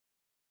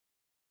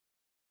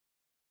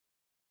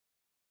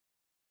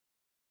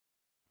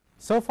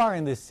So far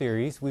in this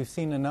series, we've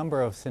seen a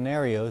number of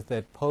scenarios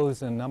that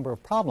pose a number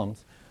of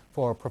problems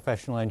for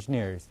professional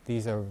engineers.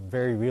 These are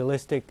very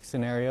realistic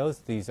scenarios.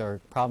 These are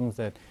problems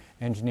that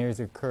engineers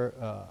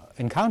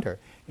encounter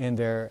in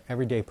their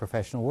everyday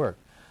professional work.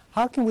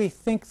 How can we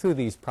think through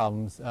these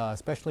problems,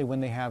 especially when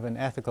they have an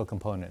ethical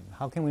component?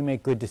 How can we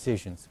make good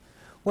decisions?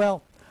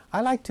 Well,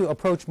 I like to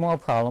approach moral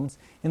problems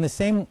in the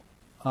same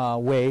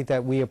way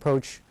that we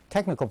approach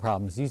technical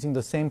problems, using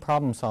the same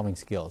problem-solving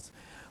skills.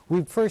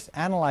 We first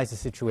analyze the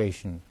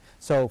situation.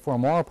 So for a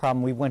moral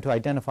problem, we want to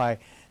identify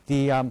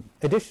the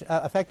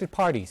affected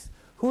parties.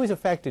 Who is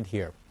affected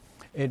here?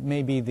 It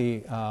may be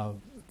the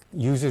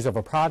users of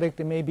a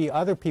product. It may be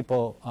other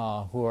people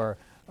who are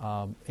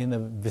in the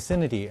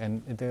vicinity.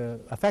 And the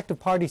affected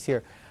parties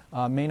here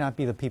may not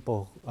be the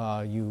people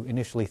you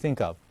initially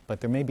think of, but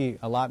there may be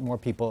a lot more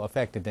people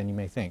affected than you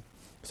may think.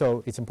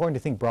 So it's important to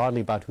think broadly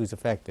about who's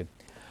affected.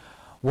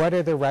 What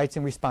are their rights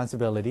and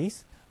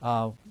responsibilities?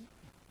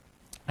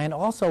 And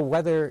also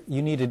whether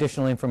you need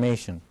additional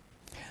information.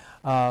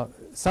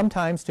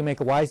 Sometimes to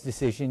make a wise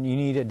decision you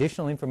need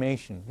additional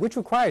information, which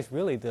requires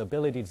really the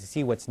ability to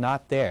see what's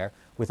not there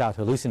without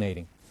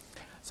hallucinating.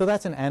 So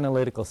that's an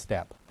analytical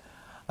step.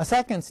 A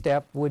second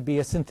step would be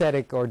a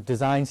synthetic or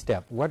design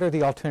step. What are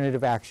the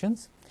alternative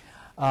actions?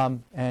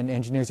 And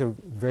engineers are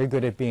very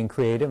good at being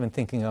creative and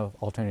thinking of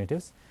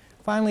alternatives.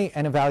 Finally,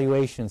 an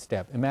evaluation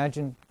step.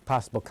 Imagine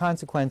possible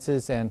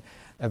consequences and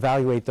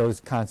evaluate those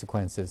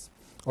consequences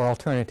or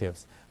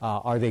alternatives.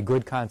 Are they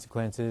good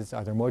consequences?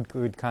 Are there more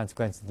good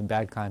consequences than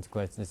bad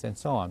consequences? And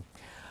so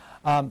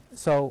on.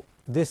 So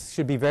this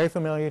should be very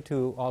familiar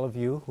to all of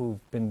you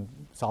who've been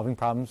solving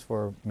problems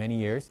for many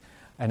years.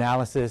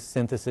 Analysis,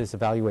 synthesis,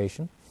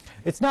 evaluation.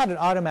 It's not an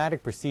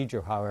automatic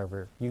procedure,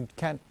 however. You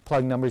can't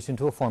plug numbers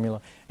into a formula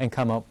and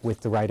come up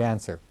with the right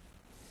answer.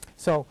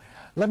 So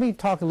let me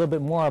talk a little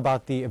bit more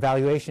about the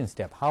evaluation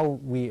step, how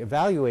we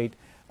evaluate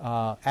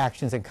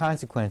actions and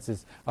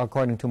consequences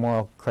according to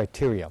moral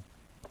criteria.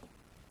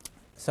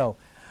 So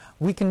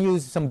we can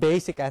use some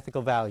basic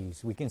ethical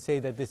values. We can say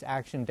that this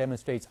action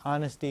demonstrates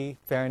honesty,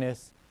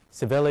 fairness,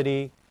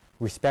 civility,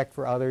 respect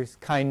for others,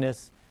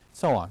 kindness,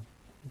 so on.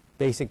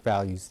 Basic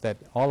values that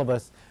all of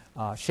us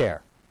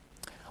share.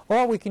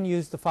 Or we can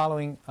use the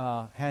following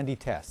handy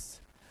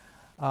tests.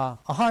 A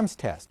harms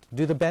test.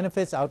 Do the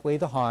benefits outweigh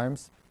the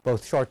harms,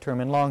 both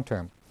short-term and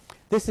long-term?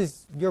 This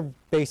is your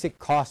basic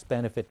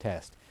cost-benefit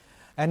test.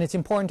 And it's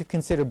important to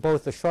consider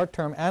both the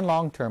short-term and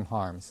long-term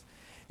harms.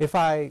 If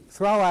I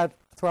throw out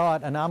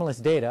anomalous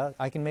data,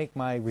 I can make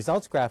my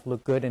results graph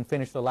look good and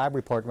finish the lab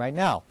report right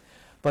now.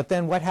 But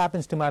then what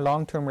happens to my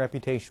long-term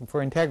reputation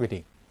for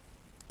integrity?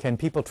 Can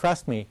people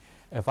trust me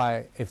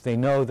if they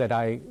know that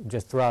I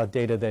just throw out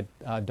data that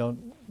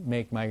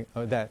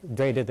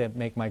data that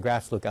make my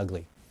graphs look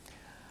ugly?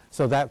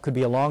 So that could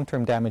be a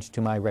long-term damage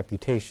to my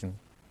reputation.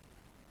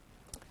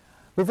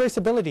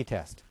 Reversibility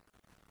test.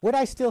 Would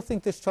I still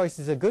think this choice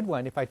is a good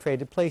one if I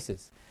traded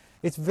places?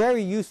 It's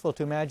very useful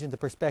to imagine the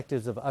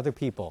perspectives of other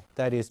people,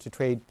 that is, to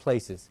trade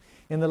places.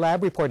 In the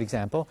lab report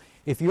example,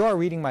 if you are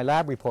reading my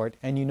lab report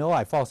and you know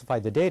I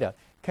falsified the data,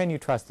 can you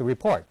trust the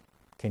report?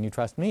 Can you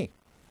trust me?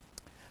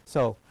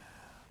 So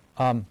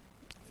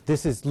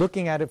this is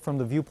looking at it from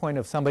the viewpoint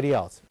of somebody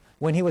else.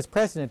 When he was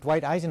president,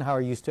 Dwight Eisenhower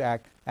used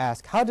to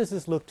ask, how does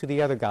this look to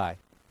the other guy?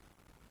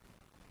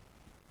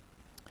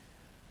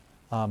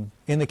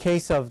 In the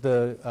case of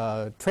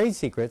the trade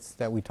secrets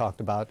that we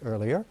talked about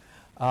earlier,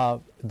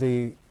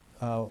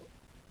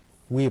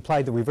 we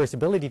applied the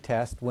reversibility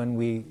test when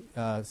we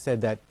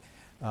said that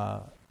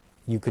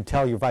you could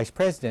tell your vice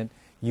president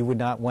you would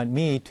not want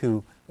me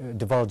to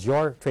divulge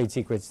your trade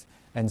secrets,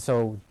 and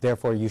so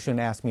therefore you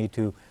shouldn't ask me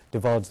to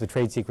divulge the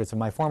trade secrets of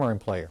my former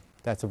employer.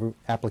 That's an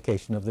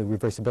application of the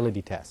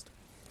reversibility test.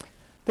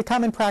 The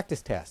common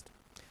practice test.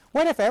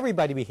 What if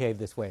everybody behaved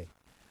this way?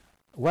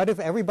 What if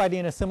everybody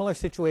in a similar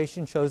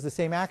situation chose the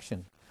same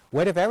action?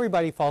 What if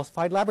everybody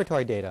falsified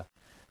laboratory data?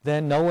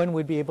 Then no one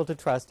would be able to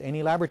trust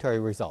any laboratory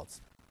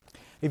results.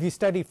 If you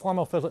study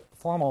formal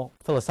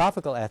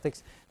philosophical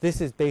ethics,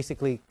 this is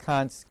basically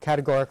Kant's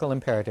categorical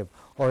imperative,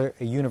 or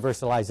a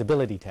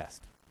universalizability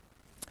test.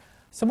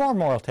 Some more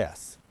moral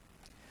tests.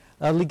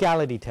 A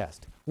legality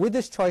test. Would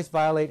this choice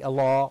violate a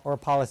law or a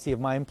policy of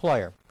my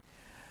employer?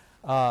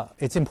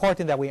 It's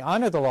important that we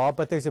honor the law,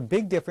 but there's a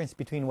big difference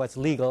between what's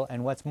legal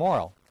and what's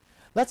moral.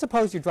 Let's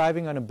suppose you're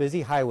driving on a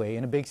busy highway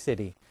in a big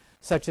city,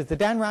 such as the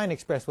Dan Ryan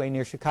Expressway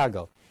near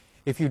Chicago.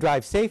 If you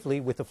drive safely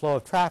with the flow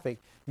of traffic,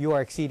 you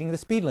are exceeding the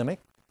speed limit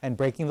and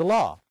breaking the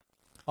law.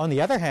 On the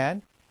other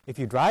hand, if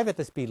you drive at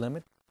the speed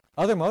limit,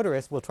 other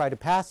motorists will try to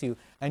pass you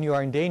and you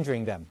are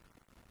endangering them.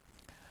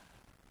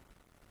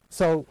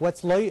 So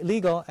what's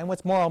legal and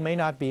what's moral may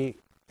not be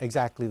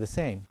exactly the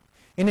same.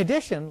 In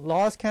addition,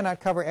 laws cannot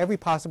cover every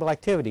possible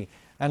activity,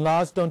 and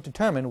laws don't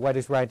determine what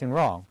is right and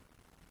wrong.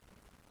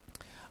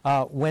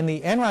 When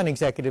the Enron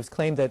executives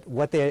claimed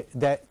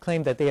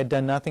that they had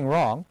done nothing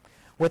wrong,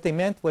 what they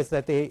meant was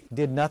that they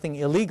did nothing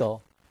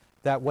illegal,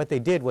 that what they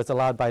did was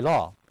allowed by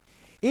law.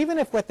 Even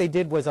if what they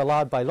did was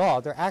allowed by law,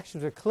 their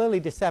actions are clearly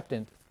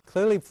deceptive,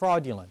 clearly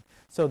fraudulent.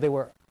 So they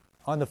were,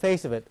 on the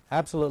face of it,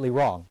 absolutely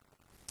wrong.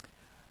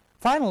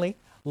 Finally,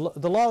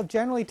 the law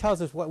generally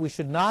tells us what we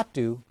should not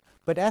do,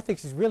 but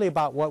ethics is really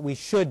about what we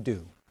should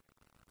do.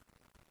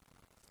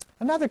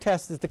 Another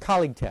test is the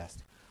colleague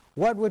test.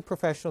 What would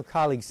professional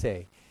colleagues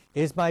say?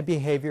 Is my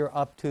behavior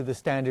up to the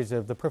standards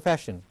of the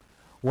profession?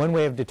 One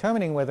way of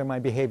determining whether my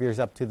behavior is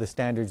up to the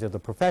standards of the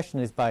profession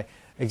is by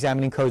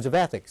examining codes of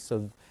ethics.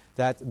 So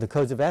that the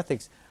codes of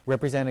ethics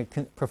represent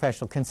a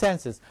professional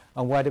consensus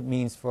on what it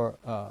means for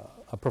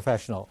a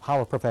professional,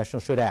 how a professional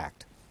should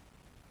act.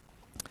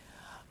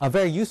 A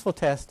very useful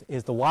test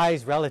is the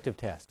wise relative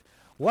test.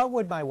 What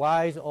would my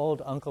wise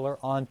old uncle or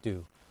aunt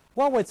do?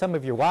 What would some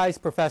of your wise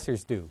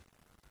professors do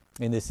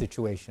in this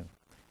situation?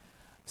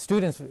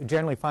 Students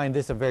generally find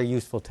this a very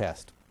useful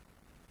test.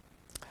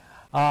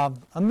 A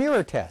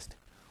mirror test.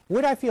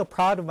 Would I feel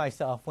proud of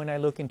myself when I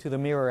look into the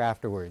mirror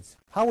afterwards?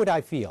 How would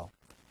I feel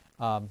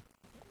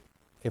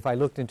if I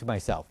looked into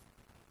myself?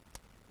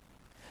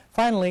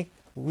 Finally,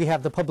 we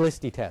have the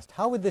publicity test.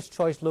 How would this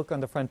choice look on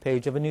the front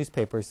page of a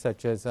newspaper,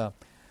 such as,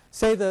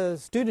 say, the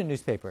student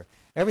newspaper?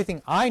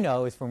 Everything I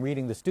know is from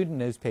reading the student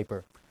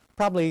newspaper.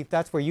 Probably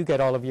that's where you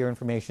get all of your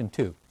information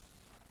too.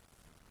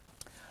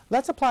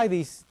 Let's apply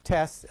these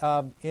tests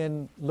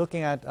in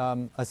looking at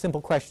a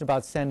simple question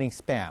about sending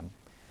spam.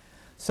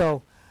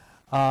 So,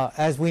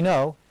 as we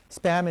know,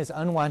 spam is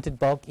unwanted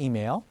bulk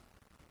email,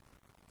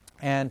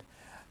 and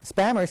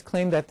spammers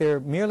claim that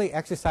they're merely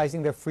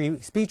exercising their free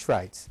speech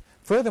rights.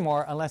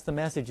 Furthermore, unless the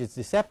message is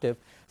deceptive,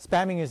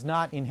 spamming is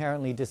not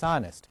inherently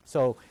dishonest.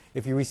 So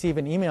if you receive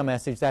an email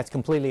message that's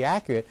completely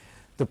accurate,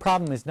 the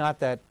problem is not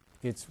that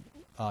it's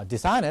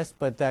dishonest,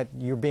 but that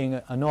you're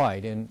being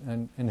annoyed,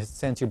 and in a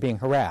sense you're being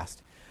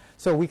harassed.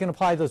 So we can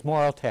apply those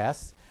moral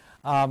tests.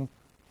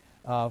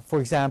 For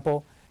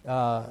example,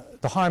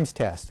 the harms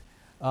test.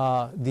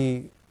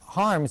 The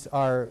harms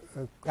are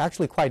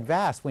actually quite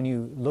vast when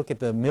you look at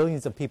the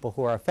millions of people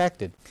who are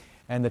affected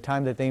and the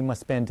time that they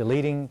must spend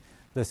deleting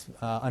this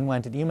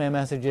unwanted email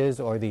messages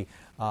or the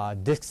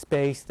disk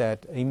space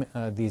that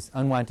these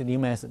unwanted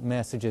email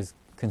messages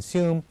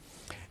consume.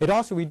 It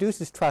also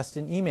reduces trust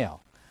in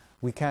email.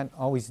 We can't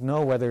always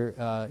know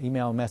whether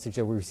email message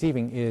that we're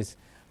receiving is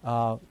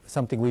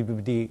something we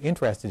would be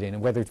interested in,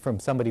 and whether it's from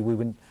somebody we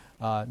wouldn't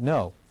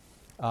know.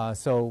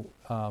 So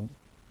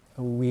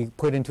we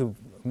put into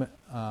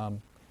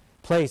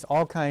place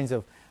all kinds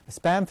of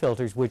spam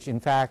filters, which in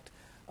fact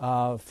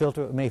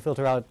may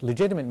filter out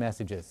legitimate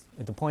messages.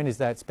 The point is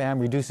that spam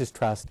reduces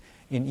trust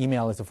in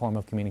email as a form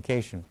of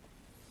communication.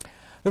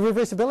 The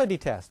reversibility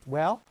test.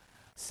 Well,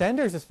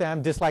 senders of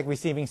spam dislike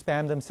receiving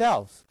spam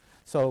themselves,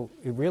 so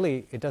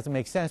it doesn't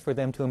make sense for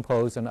them to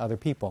impose on other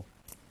people.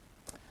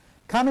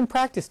 Common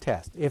practice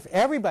test. If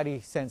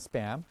everybody sent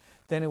spam,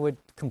 then it would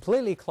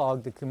completely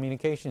clog the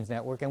communications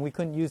network and we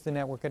couldn't use the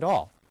network at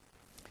all.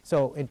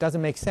 So it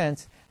doesn't make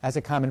sense as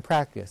a common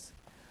practice.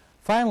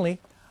 Finally,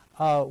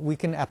 we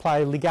can apply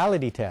a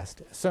legality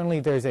test. Certainly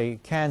there's a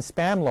canned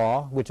spam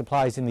law which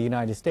applies in the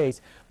United States,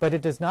 but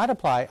it does not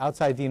apply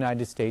outside the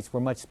United States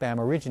where much spam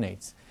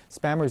originates.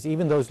 Spammers,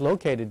 even those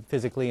located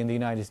physically in the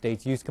United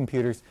States, use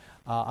computers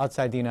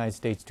outside the United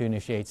States to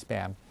initiate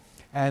spam.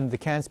 And the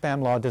canned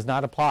spam law does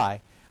not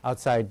apply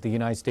outside the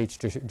United States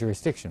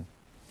jurisdiction.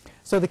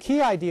 So the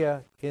key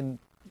idea in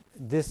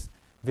this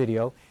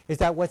video is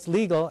that what's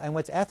legal and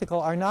what's ethical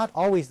are not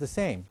always the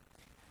same.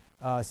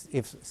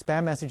 If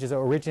spam messages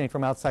originate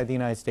from outside the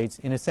United States,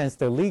 in a sense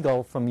they're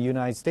legal from the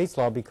United States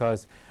law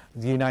because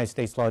the United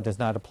States law does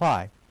not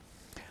apply.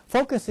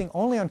 Focusing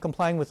only on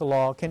complying with the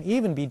law can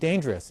even be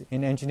dangerous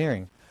in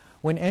engineering.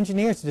 When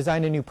engineers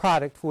design a new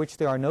product for which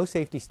there are no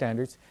safety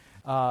standards,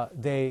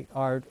 they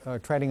are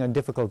treading on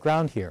difficult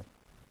ground here.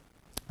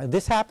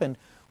 This happened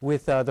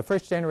with the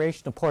first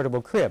generation of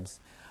portable cribs.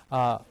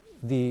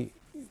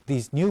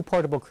 These new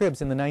portable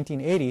cribs in the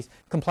 1980s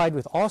complied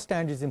with all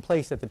standards in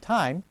place at the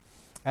time,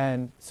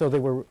 and so they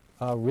were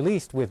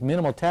released with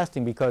minimal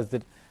testing because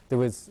there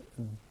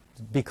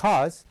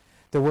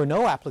were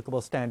no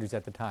applicable standards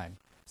at the time.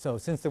 So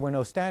since there were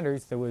no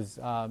standards, there was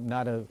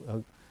not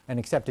an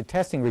accepted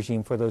testing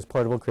regime for those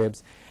portable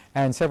cribs,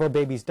 and several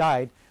babies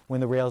died when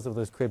the rails of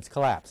those cribs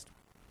collapsed.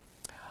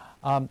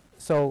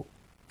 So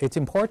it's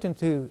important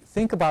to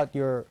think about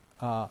your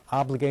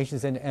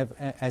obligations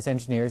as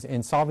engineers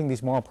in solving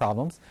these moral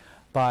problems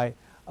by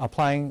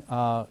applying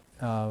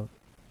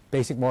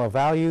basic moral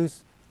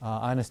values,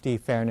 honesty,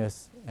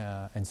 fairness,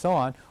 and so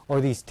on,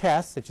 or these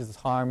tests such as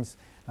harms,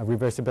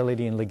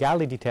 reversibility, and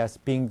legality tests,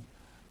 being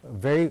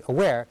very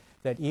aware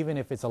that even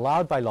if it's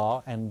allowed by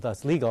law and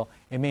thus legal,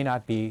 it may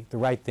not be the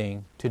right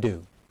thing to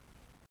do.